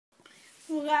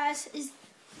Well guys, is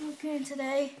looking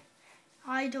today.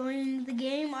 I doing the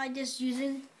game. I just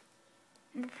using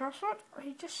my password.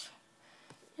 I just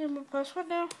using my password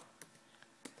now.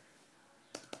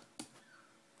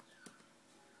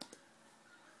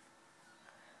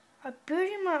 I'm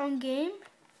building my own game.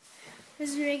 This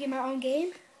is making my own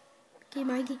game.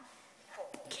 Game ID.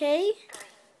 K.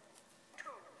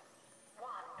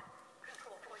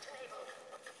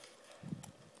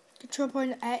 Control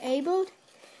point enabled.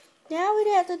 Now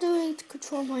we have to do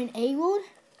control point enabled.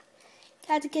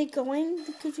 Got to get going.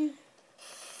 Could you?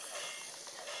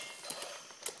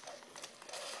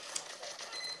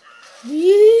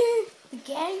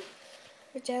 Again?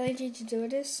 I challenge you to do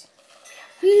this.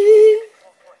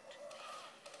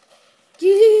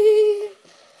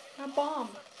 A bomb.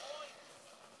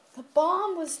 The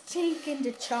bomb was taken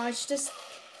to charge this.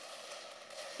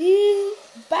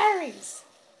 Batteries.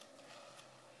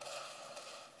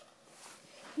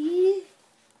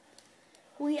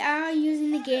 We are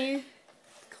using the game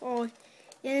called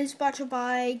sponsored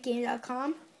by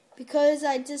Game.com because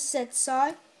I just said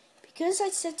so. Because I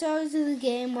said so, the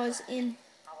game was in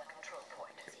our control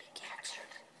point.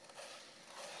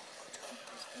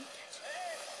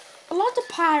 A lot of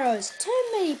pyros. Too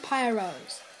many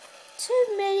pyros. Too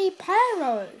many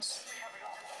pyros.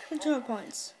 Control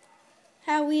points.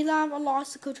 How we have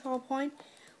lost the control point.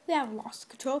 We have lost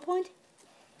the control point.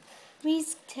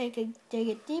 Please take a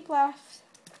deep breath.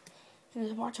 And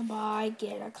is watching by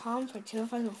Game.com for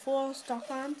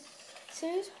 2004.com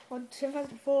series or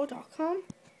 2004.com.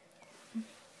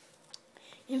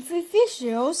 In for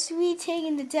visuals, we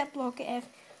taking the depth block F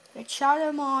with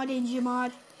Shadow mod and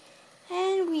Gmod,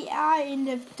 and we are in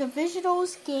the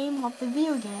visuals game of the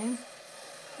video game.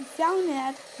 We found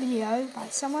that video by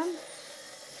someone.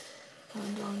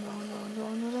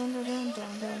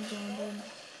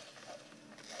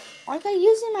 I got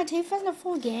using my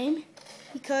 2004 game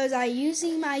because I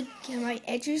using my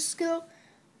edge skill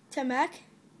to Mac.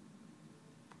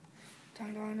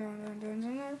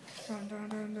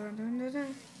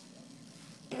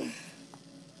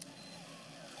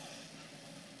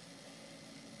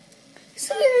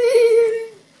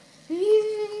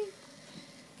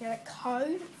 Get a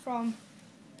code from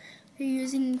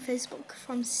using Facebook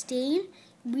from Steam.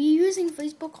 We using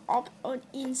Facebook up on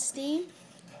in Steam.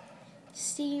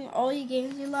 Steam, all your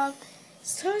games you love.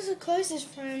 So the closest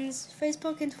friends,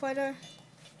 Facebook and Twitter.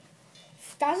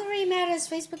 Doesn't really matter, it's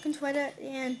Facebook and Twitter,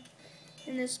 and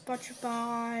it's sponsored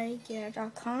by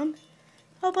Game.com.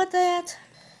 How about that?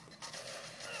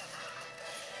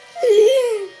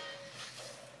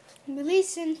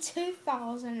 Released in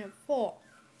 2004.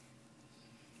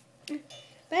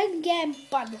 Back again,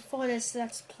 but before this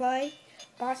let's play.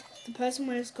 But the person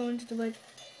was going to do it,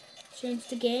 change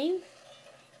the game.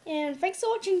 And thanks for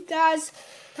watching, guys.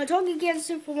 I'm talking again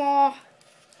soon for more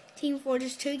Team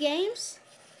Fortress 2 games.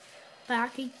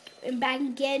 Back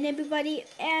again, everybody.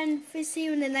 And we'll see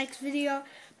you in the next video.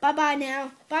 Bye bye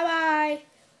now. Bye bye.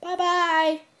 Bye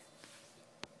bye.